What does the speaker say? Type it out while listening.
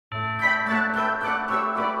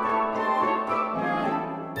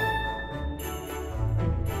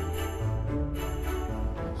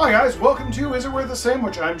Hi guys, welcome to Is It Worth a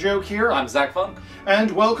Sandwich? I'm Joe here. I'm Zach Funk. And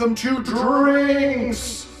welcome to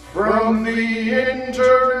Drinks from the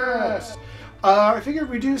Internet. I figured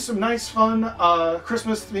we'd do some nice fun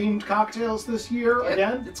Christmas-themed cocktails this year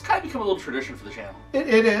again. It's kind of become a little tradition for the channel.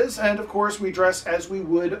 It is, and of course we dress as we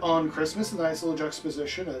would on Christmas, a nice little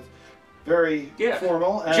juxtaposition of very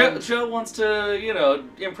formal. And Joe wants to,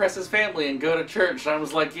 impress his family and go to church, and I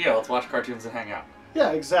was like, yeah, let's watch cartoons and hang out. Yeah,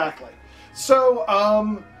 exactly. So,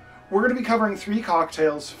 we're going to be covering 3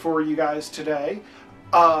 cocktails for you guys today.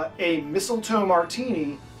 A mistletoe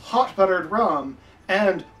martini, hot buttered rum,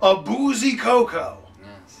 and a boozy Coco.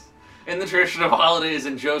 Yes. In the tradition of holidays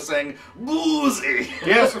and Joe saying, Boozy!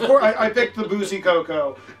 Yes, of course, I picked the boozy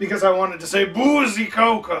Coco because I wanted to say boozy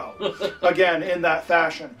Coco again in that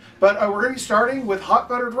fashion. But we're going to be starting with hot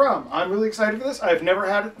buttered rum. I'm really excited for this. I've never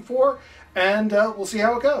had it before, and we'll see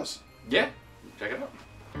how it goes. Yeah, check it out.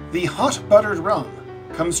 The hot buttered rum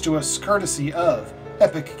comes to us courtesy of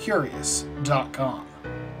EpicCurious.com.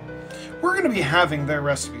 We're going to be having their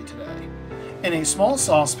recipe today. In a small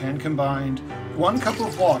saucepan combined 1 cup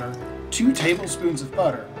of water, 2 tablespoons of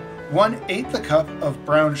butter, 1/8 cup of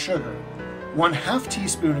brown sugar, 1/2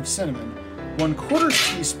 teaspoon of cinnamon, 1/4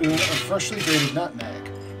 teaspoon of freshly grated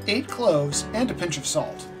nutmeg, 8 cloves, and a pinch of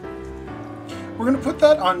salt. We're going to put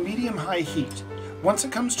that on medium-high heat. Once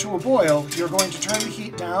it comes to a boil, you're going to turn the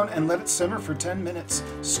heat down and let it simmer for 10 minutes,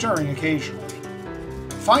 stirring occasionally.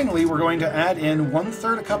 Finally, we're going to add in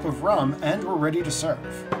 1/3 cup of rum, and we're ready to serve.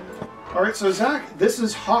 Alright, so Zach, this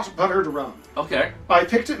is hot buttered rum. Okay. I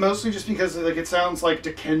picked it mostly just because it sounds like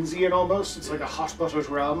Dickensian almost. It's like a hot buttered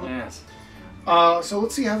rum. Yes. So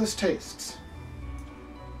let's see how this tastes.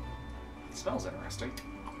 It smells interesting.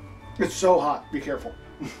 It's so hot. Be careful.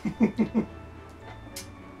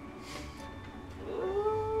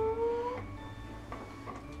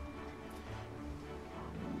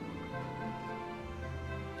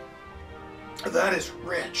 That is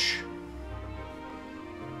rich.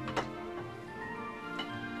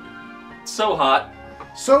 So hot.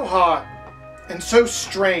 So hot and so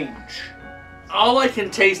strange. All I can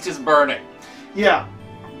taste is burning. Yeah.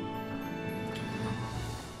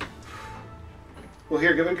 Well,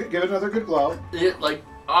 here, give it another good blow.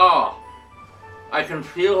 I can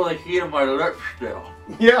feel the heat of my lips still.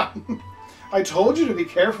 Yeah. I told you to be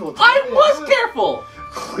careful. I was careful!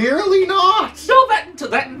 Clearly not! No,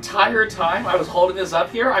 that entire time I was holding this up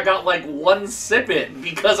here, I got like 1 sip in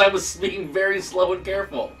because I was being very slow and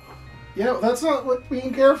careful. Yeah, that's not what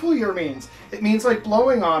being careful here means. It means like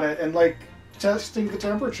blowing on it and like testing the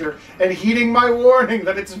temperature and heeding my warning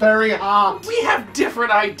that it's very hot. We have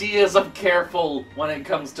different ideas of careful when it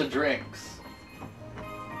comes to drinks.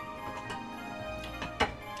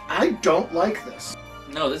 I don't like this.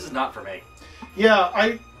 No, this is not for me. Yeah,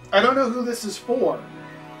 I don't know who this is for.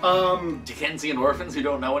 Dickensian orphans who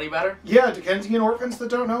don't know any better? Yeah, Dickensian orphans that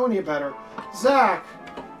don't know any better. Zach,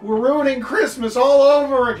 we're ruining Christmas all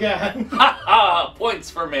over again. Ha ha! Points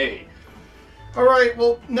for me. Alright,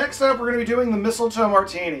 well, next up we're going to be doing the mistletoe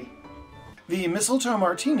martini. The mistletoe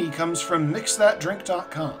martini comes from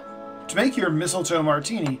mixthatdrink.com. To make your mistletoe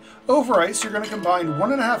martini, over ice you're going to combine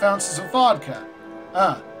 1.5 ounces of vodka.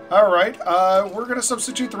 Alright, we're going to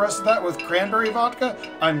substitute the rest of that with cranberry vodka.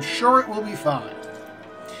 I'm sure it will be fine.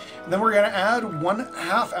 And then we're going to add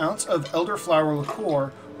 1/2 ounce of elderflower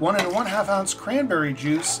liqueur, 1 1/2 ounce cranberry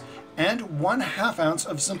juice, and 1/2 ounce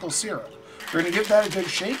of simple syrup. We're going to give that a good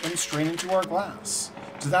shake and strain into our glass.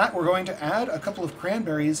 To that, we're going to add a couple of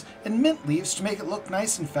cranberries and mint leaves to make it look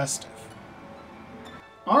nice and festive.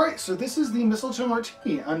 Alright, so this is the mistletoe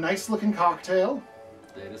martini, a nice looking cocktail.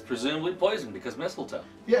 It is presumably poisoned because mistletoe.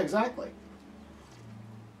 Yeah, exactly.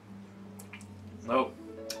 Nope.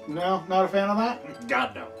 No, not a fan of that?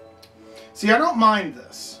 God, no. See, I don't mind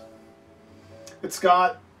this. It's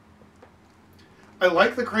got... I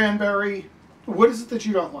like the cranberry. What is it that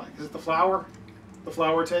you don't like? Is it the flour? The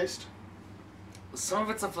flour taste? Some of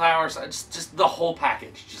it's the flowers, just the whole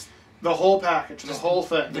package. Just the whole package, the whole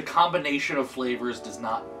thing. The combination of flavors does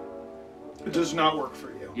not... It does not work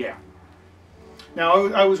for you. Yeah. Now,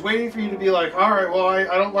 I was waiting for you to be like, alright, well, I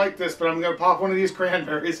don't like this, but I'm going to pop one of these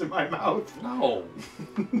cranberries in my mouth. No.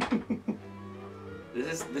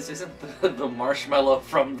 This isn't the marshmallow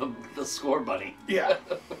from the Score Bunny. Yeah.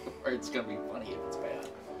 Or it's going to be funny if it's bad.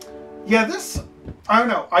 Yeah, this, I don't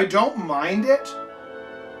know, I don't mind it,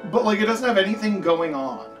 but like it doesn't have anything going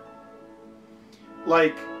on.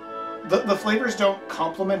 Like, the flavors don't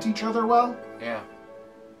complement each other well. Yeah.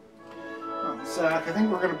 Oh, Zach, I think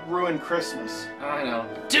we're going to ruin Christmas. I know.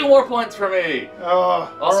 2 more points for me!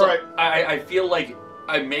 Also, Also, alright. I feel like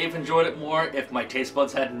I may have enjoyed it more if my taste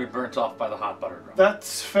buds hadn't been burnt off by the hot butter drum.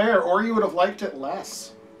 That's fair, or you would have liked it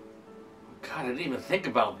less. God, I didn't even think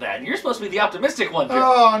about that. You're supposed to be the optimistic one, Jim.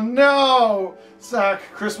 Oh, no! Zach,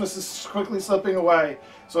 Christmas is quickly slipping away.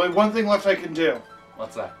 So only one thing left I can do.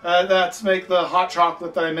 What's that? That's make the hot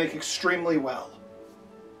chocolate that I make extremely well.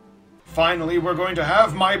 Finally, we're going to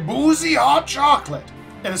have my Boozy hot chocolate.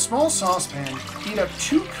 In a small saucepan, heat up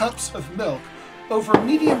 2 cups of milk over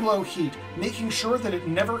medium-low heat, making sure that it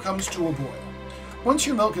never comes to a boil. Once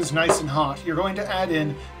your milk is nice and hot, you're going to add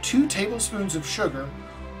in 2 tablespoons of sugar,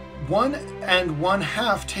 1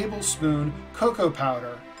 1/2 tablespoon cocoa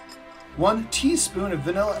powder, 1 teaspoon of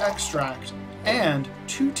vanilla extract, and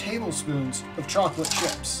 2 tablespoons of chocolate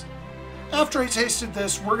chips. After I tasted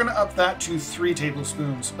this, we're going to up that to 3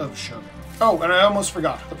 tablespoons of sugar. Oh, and I almost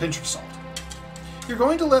forgot, a pinch of salt. You're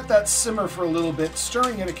going to let that simmer for a little bit,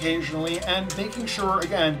 stirring it occasionally and making sure,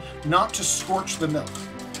 again, not to scorch the milk.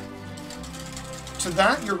 To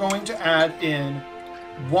that, you're going to add in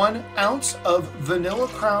 1 ounce of vanilla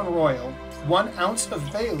Crown Royal, 1 ounce of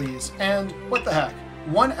Bailey's, and, what the heck,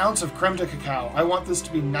 1 ounce of Creme de Cacao. I want this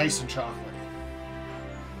to be nice and chocolatey.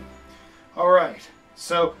 Alright,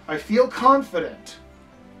 so I feel confident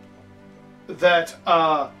that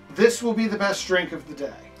this will be the best drink of the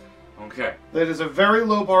day. Okay. That is a very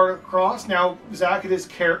low bar to cross. Now, Zach, it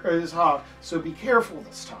is hot, so be careful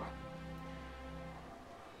this time.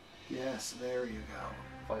 Yes, there you go.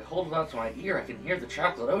 If I hold it out to my ear, I can hear the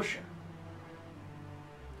chocolate ocean.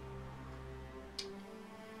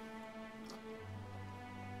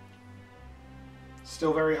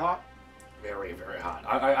 Still very hot? Very, very hot.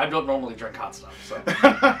 I don't normally drink hot stuff, so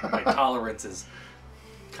my tolerance is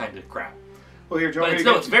kind of crap. Well, here, But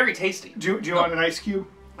it's very tasty. Do you want an ice cube?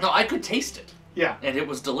 No, I could taste it. Yeah. And it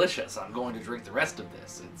was delicious. I'm going to drink the rest of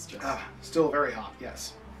this. It's just... Still very hot,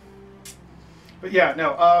 yes. But yeah,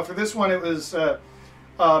 no, for this one it was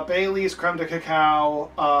Bailey's, Creme de Cacao,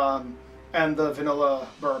 and the vanilla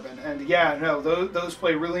bourbon. And yeah, no, those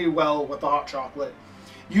play really well with the hot chocolate.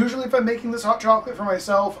 Usually if I'm making this hot chocolate for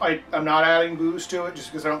myself, I'm not adding booze to it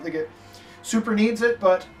just because I don't think it super needs it,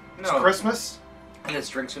 but it's Christmas. And it's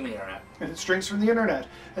drinks from the internet. And it's drinks from the internet.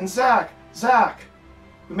 And Zach,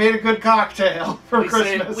 we made a good cocktail for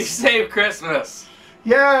Christmas. We saved Christmas.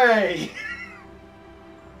 Yay!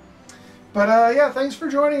 But yeah, thanks for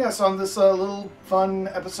joining us on this little fun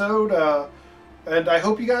episode. And I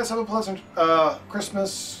hope you guys have a pleasant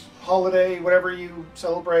Christmas, holiday, whatever you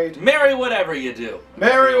celebrate. Merry whatever you do.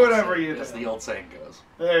 Merry whatever you do. As the old saying goes.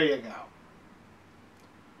 There you go.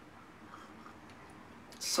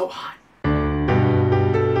 So hot.